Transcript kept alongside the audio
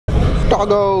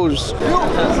Doggos.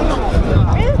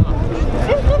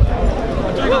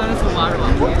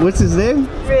 What's his name?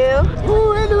 Real.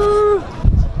 Ooh, hello.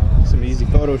 Some easy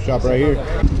Photoshop right here.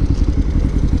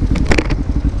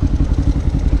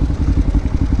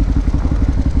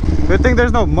 Good thing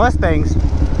there's no Mustangs.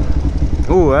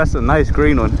 Ooh, that's a nice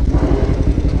green one.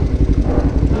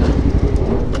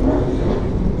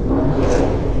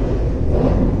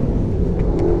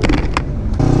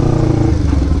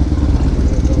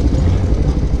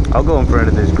 I'll go in front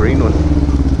of this green one.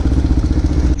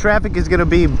 Traffic is gonna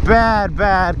be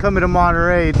bad coming to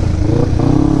Monterey.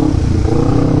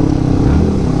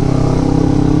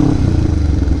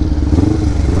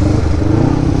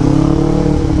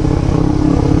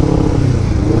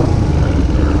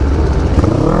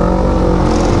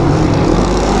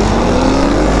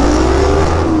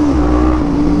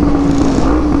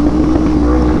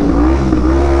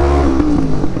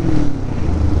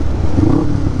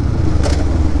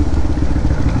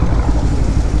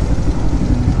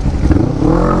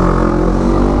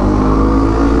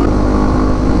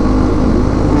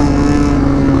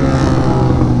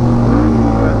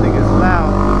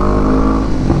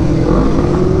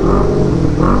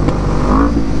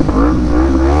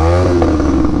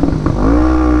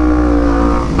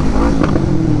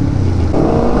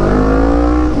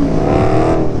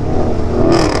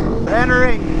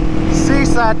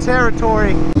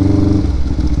 Territory.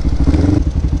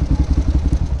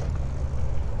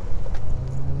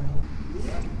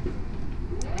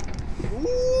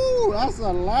 Ooh, that's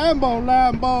a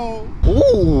Lambo.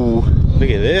 Ooh, look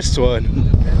at this one.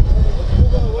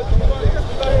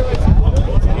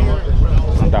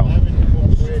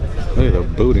 Look at the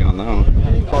booty on that one.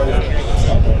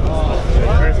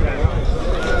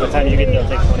 What time do you get there? It'll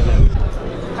take 20 minutes.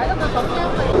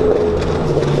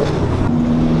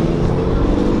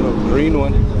 Green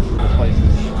one.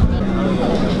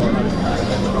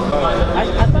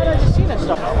 I thought I just seen that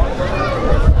stuff.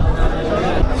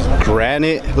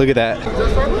 Granite, look at that.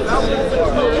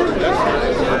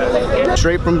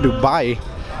 Straight from Dubai.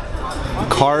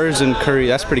 Cars and curry,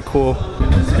 that's pretty cool.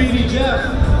 Speedy Jeff.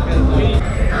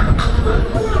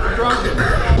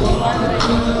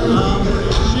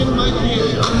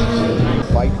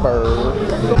 Viper.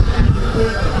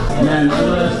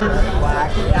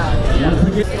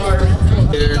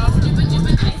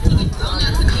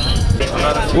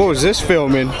 What was this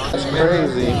filming? That's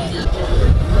crazy.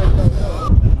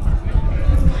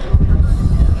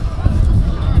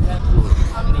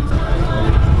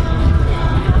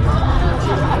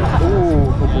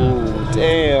 Ooh,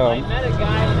 damn.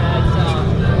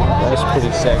 That's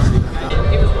pretty sexy.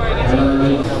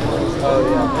 Oh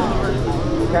yeah.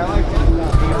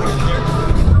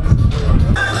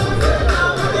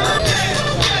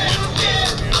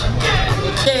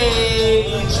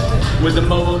 With the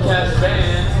Mobile Cash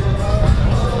Band.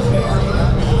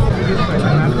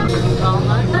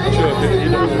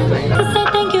 Say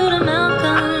thank you to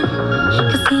Malcolm,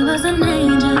 'cause he was an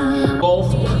angel. Both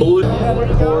blue.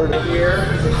 Board here.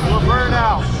 We're burned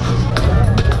out.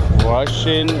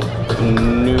 Russian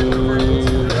news.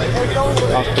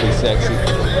 That's pretty sexy.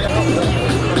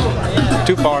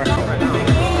 Too far.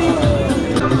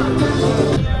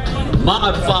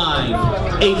 Mod Fine.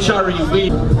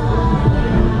 HRUV.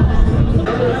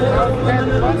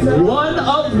 1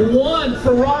 of 1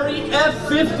 Ferrari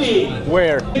F50.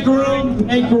 Where?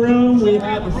 Make room, we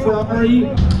have a Ferrari.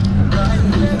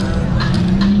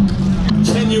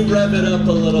 Can you rev it up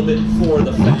a little bit for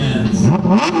the fans?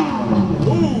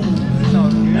 Ooh,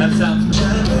 that sounds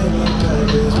good.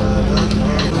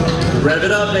 Rev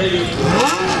it up, baby.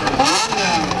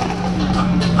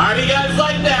 How do you guys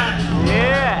like that?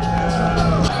 Yeah.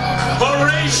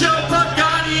 Horatio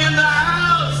Pagani in the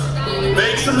house.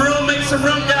 Make some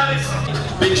room, guys.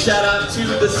 Big shout out to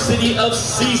the city of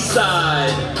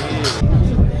Seaside.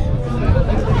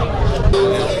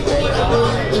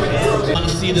 Want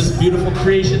to see this beautiful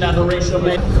creation that Horatio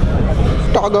made?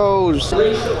 Doggos.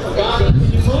 Horatio Pagani,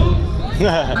 can you move?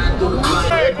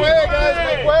 Make way, guys,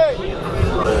 make way.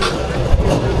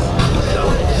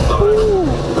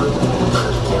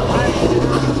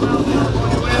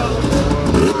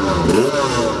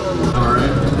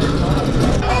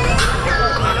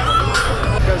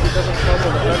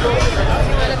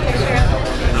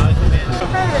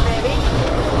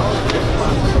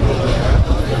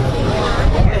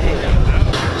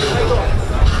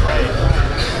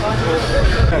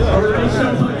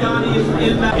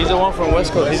 He's the one from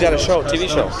West Coast. He's got a show, TV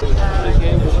show.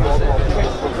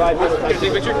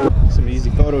 Some easy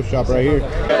Photoshop right here.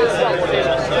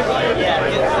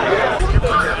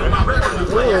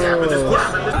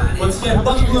 What's again,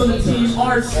 Buffalo and the team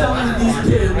are selling these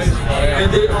pins,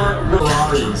 and they are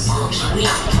Ferraris.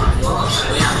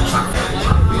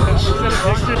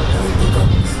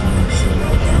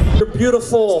 You're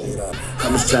beautiful.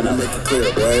 I'm just trying to make it clear,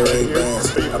 boy.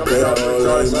 I play all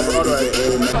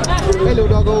Hello,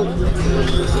 doggo.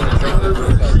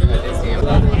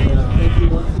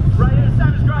 Right here,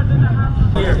 Salinas drives in the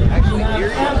house. Here. Actually,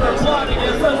 here.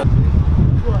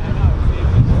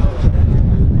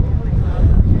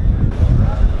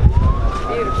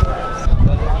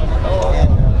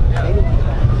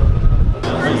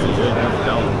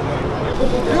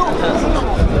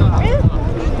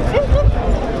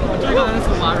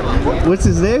 What's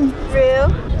his name? Real.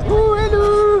 Ooh,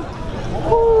 hello.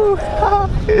 Ooh.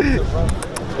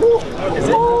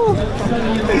 So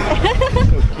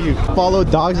cute. Follow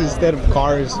dogs instead of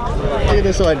cars. Look at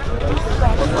this one.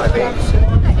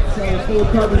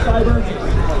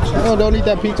 Oh, don't eat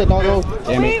that pizza, doggo.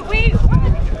 Damn it. Wait, what?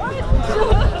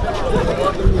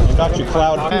 You got your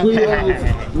cloud.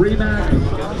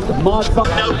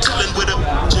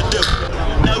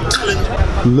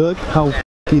 Look how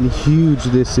fucking huge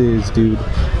this is, dude.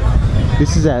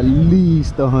 This is at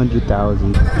least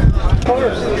 100,000. Of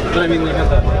course. But I mean, they have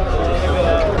that.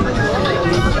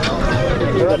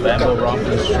 The Lambo romp in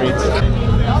the streets.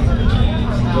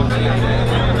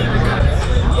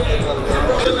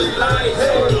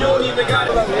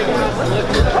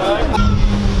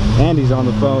 Andy's on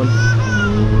the phone.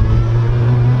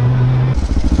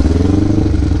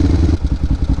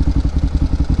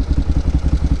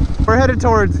 We're headed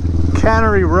towards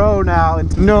Cannery Row now.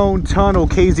 It's known tunnel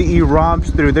KZE romps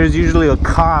through. There's usually a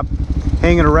cop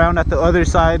hanging around at the other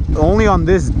side. Only on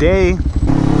this day.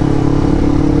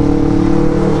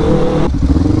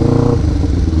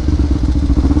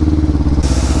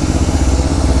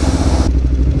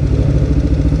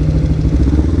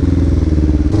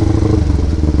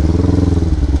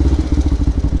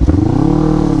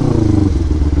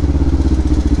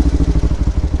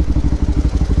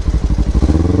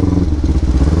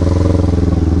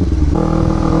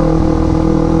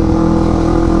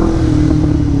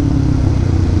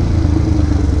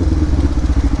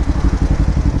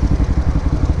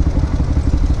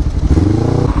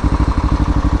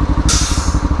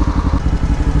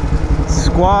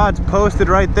 Squad's posted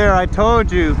right there, I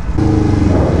told you.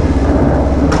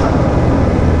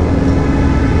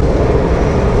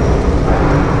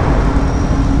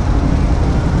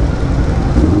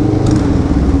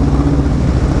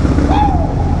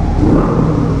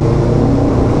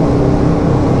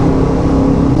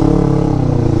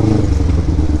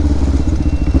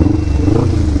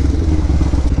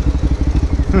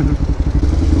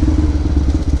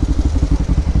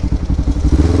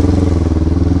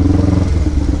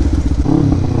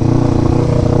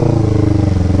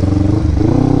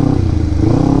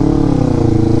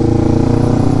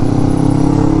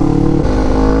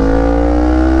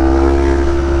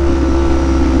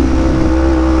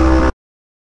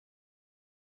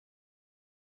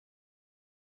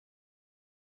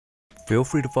 Feel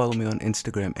free to follow me on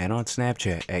Instagram and on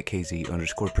Snapchat at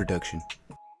KZ_production.